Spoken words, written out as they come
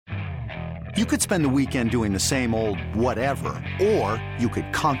You could spend the weekend doing the same old whatever, or you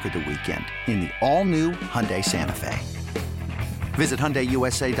could conquer the weekend in the all-new Hyundai Santa Fe. Visit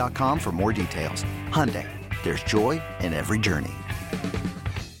HyundaiUSA.com for more details. Hyundai, there's joy in every journey.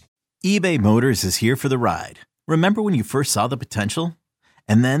 eBay Motors is here for the ride. Remember when you first saw the potential?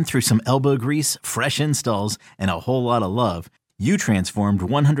 And then through some elbow grease, fresh installs, and a whole lot of love, you transformed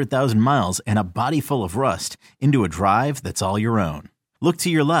 100,000 miles and a body full of rust into a drive that's all your own. Look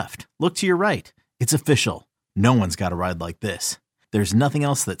to your left. Look to your right. It's official. No one's got a ride like this. There's nothing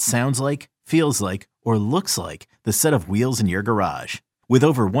else that sounds like, feels like, or looks like the set of wheels in your garage. With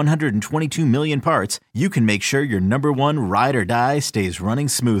over 122 million parts, you can make sure your number one ride or die stays running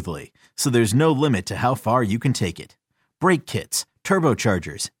smoothly. So there's no limit to how far you can take it. Brake kits,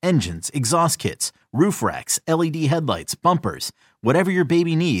 turbochargers, engines, exhaust kits, roof racks, LED headlights, bumpers, whatever your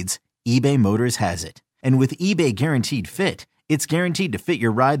baby needs, eBay Motors has it. And with eBay Guaranteed Fit, it's guaranteed to fit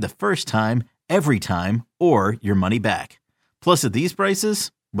your ride the first time, every time, or your money back. Plus, at these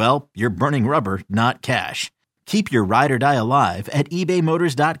prices, well, you're burning rubber, not cash. Keep your ride or die alive at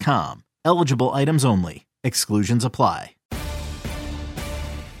ebaymotors.com. Eligible items only. Exclusions apply.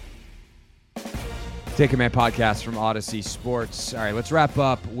 Take a Man podcast from Odyssey Sports. All right, let's wrap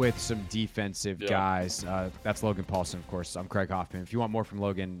up with some defensive guys. That's Logan Paulson, of course. I'm Craig Hoffman. If you want more from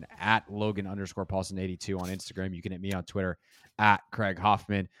Logan, at Logan_Paulson82 on Instagram. You can hit me on Twitter at Craig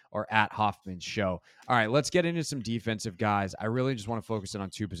Hoffman or at Hoffman Show. All right, let's get into some defensive guys. I really just want to focus in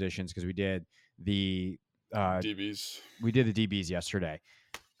on two positions because we did the DBs. We did the DBs yesterday.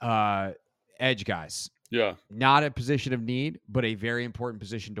 Edge guys. Yeah. Not a position of need, but a very important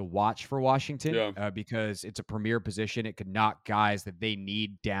position to watch for Washington because it's a premier position. It could knock guys that they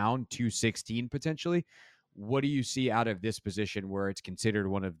need down to 16 potentially. What do you see out of this position where it's considered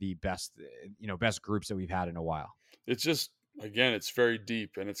one of the best groups that we've had in a while? It's just, again, it's very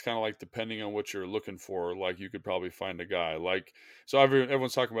deep, and it's kind of like depending on what you're looking for, like you could probably find a guy like, so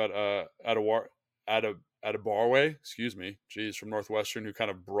everyone's talking about Adebarwe, from Northwestern, who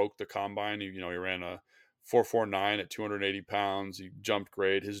kind of broke the combine. He ran a 4.49 at 280 pounds. He jumped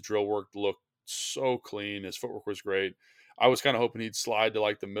great. His drill work looked so clean. His footwork was great. I was kind of hoping he'd slide to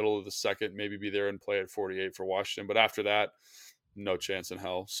like the middle of the second, maybe be there and play at 48 for Washington. But after that, no chance in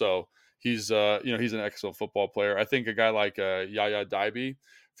hell. So he's an excellent football player. I think a guy like Yaya Daibi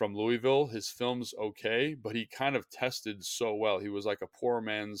from Louisville, his film's okay, but he kind of tested so well. He was like a poor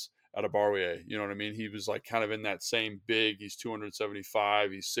man's Adebarwe, you know what I mean? He was like kind of in that same big. He's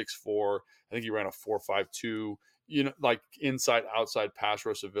 275. He's 6'4". I think he ran a 4.52. Like inside outside pass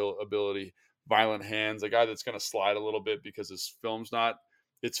rush ability, violent hands. A guy that's going to slide a little bit because his film's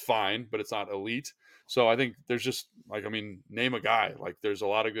it's fine, but it's not elite. So I think there's just name a guy. Like there's a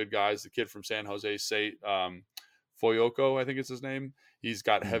lot of good guys. The kid from San Jose State, Foyoko, I think it's his name. He's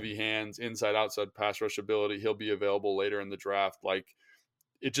got heavy hands, inside outside pass rush ability. He'll be available later in the draft. Like,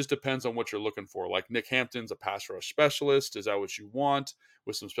 it just depends on what you're looking for. Like Nick Hampton's a pass rush specialist. Is that what you want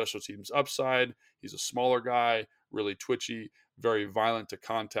with some special teams upside? He's a smaller guy, really twitchy, very violent to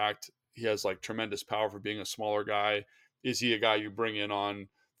contact. He has like tremendous power for being a smaller guy. Is he a guy you bring in on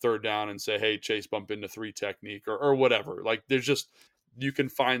third down and say, hey, Chase, bump into 3 technique or whatever? Like you can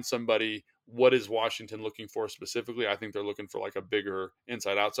find somebody. What is Washington looking for specifically? I think they're looking for like a bigger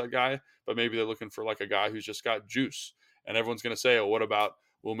inside outside guy, but maybe they're looking for like a guy who's just got juice. And everyone's going to say, oh, what about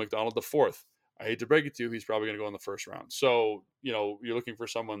Will McDonald the fourth? I hate to break it to you, he's probably going to go in the first round. So, you're looking for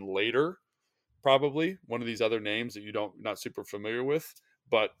someone later, probably one of these other names that not super familiar with,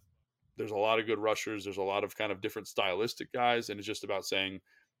 but there's a lot of good rushers. There's a lot of kind of different stylistic guys. And it's just about saying,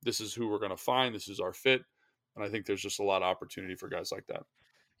 this is who we're going to find. This is our fit. And I think there's just a lot of opportunity for guys like that.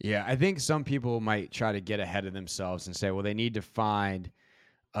 Yeah. I think some people might try to get ahead of themselves and say, well, they need to find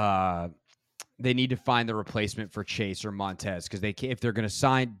the replacement for Chase or Montez because if they're going to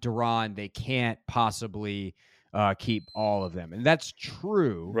sign Duran, they can't possibly keep all of them. And that's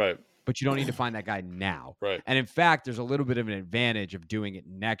true. Right. But you don't need to find that guy now. Right. And in fact, there's a little bit of an advantage of doing it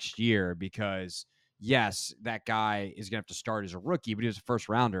next year because, yes, that guy is going to have to start as a rookie, but he was a first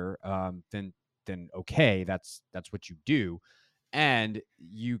rounder. Then okay, that's what you do. And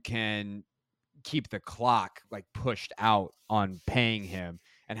you can keep the clock like pushed out on paying him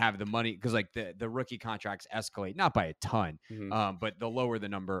and have the money because like the rookie contracts escalate, not by a ton, but the lower the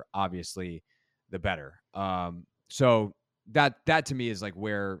number, obviously, the better. So that to me is like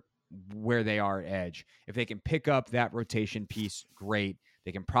where they are at edge. If they can pick up that rotation piece, great.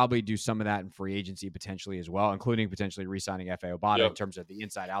 They can probably do some of that in free agency potentially as well, including potentially re-signing Efe Obada in terms of the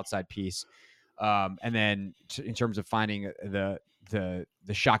inside-outside piece. And then in terms of finding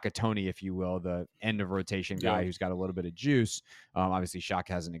Shaka Toney, if you will, the end of rotation guy who's got a little bit of juice. Obviously,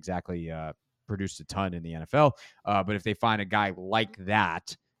 Shaka hasn't exactly produced a ton in the NFL, but if they find a guy like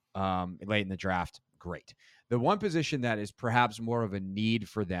that late in the draft, great. The one position that is perhaps more of a need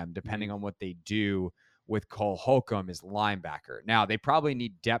for them, depending on what they do with Cole Holcomb, is linebacker. Now, they probably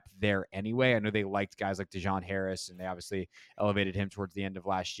need depth there anyway. I know they liked guys like Dejon Harris, and they obviously elevated him towards the end of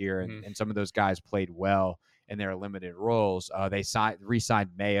last year, and some of those guys played well in their limited roles. They re-signed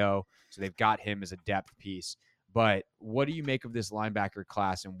Mayo, so they've got him as a depth piece. But what do you make of this linebacker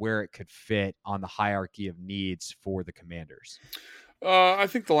class and where it could fit on the hierarchy of needs for the Commanders? I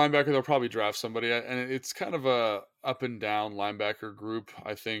think the linebacker, they'll probably draft somebody, and it's kind of a up and down linebacker group,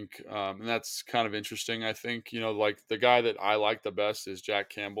 I think, and that's kind of interesting. I think, like the guy that I like the best is Jack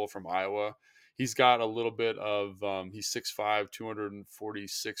Campbell from Iowa. He's got a little bit of he's 6'5",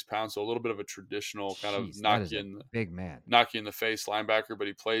 246 pounds, so a little bit of a traditional kind of big man, knock you in the face linebacker, but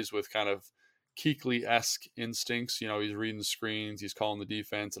he plays with kind of Kuechly-esque instincts. He's reading screens, he's calling the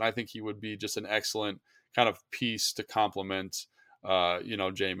defense, and I think he would be just an excellent kind of piece to complement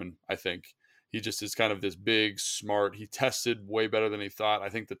Jamin. I think he just is kind of this big, smart. He tested way better than he thought. I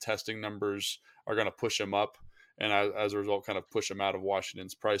think the testing numbers are going to push him up, and as a result, kind of push him out of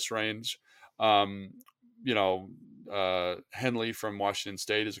Washington's price range. Henley from Washington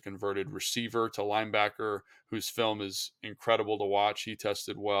State is a converted receiver to linebacker whose film is incredible to watch. He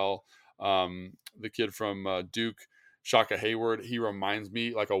tested well. The kid from Duke, Shaka Hayward, he reminds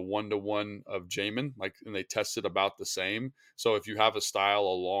me like a 1-to-1 of Jamin, and they tested about the same. So if you have a style,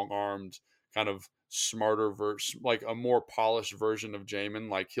 a long-armed, kind of smarter version, like a more polished version of Jamin,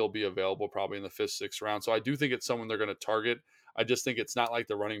 like he'll be available probably in the 5th, 6th round. So I do think it's someone they're going to target. I just think it's not like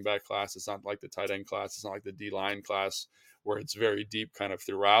the running back class. It's not like the tight end class. It's not like the D-line class where it's very deep kind of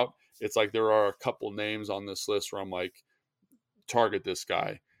throughout. It's like there are a couple names on this list where I'm like, target this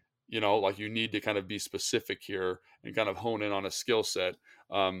guy. Like you need to kind of be specific here and kind of hone in on a skill set.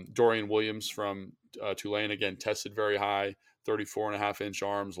 Dorian Williams from Tulane, again, tested very high, 34.5-inch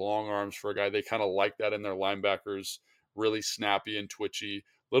arms, long arms for a guy. They kind of like that in their linebackers, really snappy and twitchy,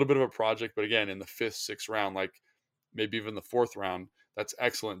 a little bit of a project. But again, in the 5th, 6th round, like maybe even the 4th round, that's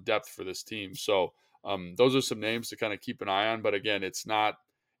excellent depth for this team. So those are some names to kind of keep an eye on. But again, it's not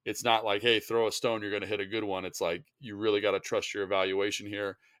like, hey, throw a stone, you're going to hit a good one. It's like you really got to trust your evaluation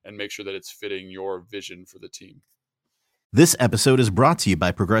here and make sure that it's fitting your vision for the team. This episode is brought to you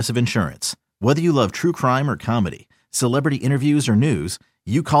by Progressive Insurance. Whether you love true crime or comedy, celebrity interviews or news,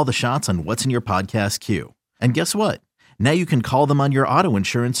 you call the shots on what's in your podcast queue. And guess what? Now you can call them on your auto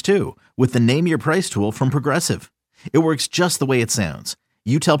insurance too with the Name Your Price tool from Progressive. It works just the way it sounds.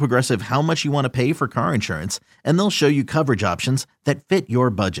 You tell Progressive how much you want to pay for car insurance, and they'll show you coverage options that fit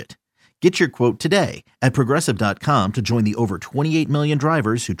your budget. Get your quote today at Progressive.com to join the over 28 million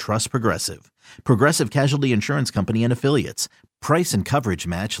drivers who trust Progressive. Progressive Casualty Insurance Company and Affiliates. Price and coverage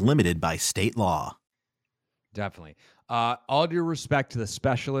match limited by state law. Definitely. All due respect to the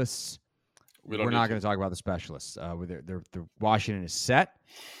specialists, we're not going to talk about the specialists. The Washington is set.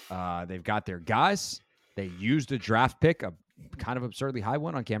 They've got their guys. They used a draft pick, a kind of absurdly high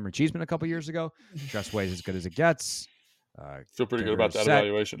one on Cameron Cheeseman a couple years ago. Trustway is as good as it gets. Feel pretty good about that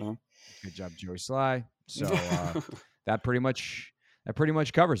evaluation, huh? Good job, Joey Sly. So that pretty much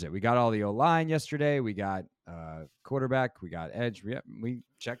covers it. We got all the O-line yesterday. We got quarterback. We got edge. We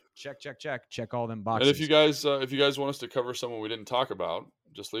check all them boxes. And if you guys want us to cover someone we didn't talk about,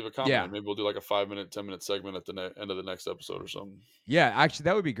 just leave a comment. Yeah. Maybe we'll do like a 5-minute, 10-minute segment at the end of the next episode or something. Yeah, actually,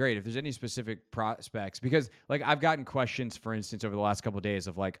 that would be great if there's any specific prospects, because like I've gotten questions, for instance, over the last couple of days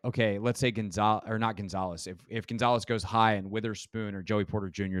of like, okay, let's say Gonzalez. If Gonzalez goes high and Witherspoon or Joey Porter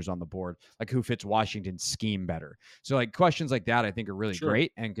Jr. is on the board, like who fits Washington's scheme better? So like questions like that, I think are really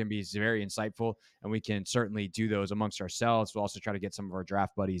great and can be very insightful, and we can certainly do those amongst ourselves. We'll also try to get some of our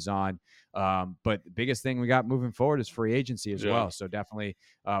draft buddies on. But the biggest thing we got moving forward is free agency as well. So definitely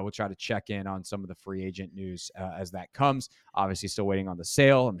we'll try to check in on some of the free agent news as that comes. Obviously still waiting on the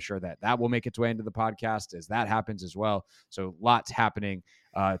sale. I'm sure that will make its way into the podcast as that happens as well. So lots happening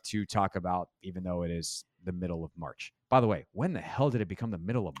to talk about, even though it is the middle of March. By the way, when the hell did it become the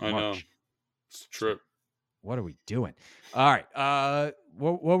middle of March? I know. It's a trip. What are we doing? All right.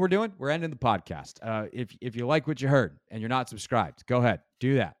 What we're doing, we're ending the podcast. If you like what you heard and you're not subscribed, go ahead.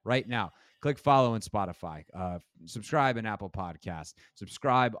 Do that right now. Click follow on Spotify. Subscribe in Apple Podcasts.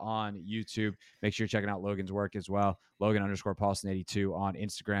 Subscribe on YouTube. Make sure you're checking out Logan's work as well. Logan_Paulson82 on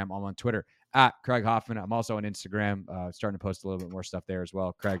Instagram. I'm on Twitter at Craig Hoffman. I'm also on Instagram, starting to post a little bit more stuff there as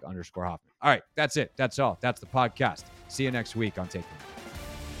well. Craig_Hoffman. All right. That's it. That's all. That's the podcast. See you next week on Take One.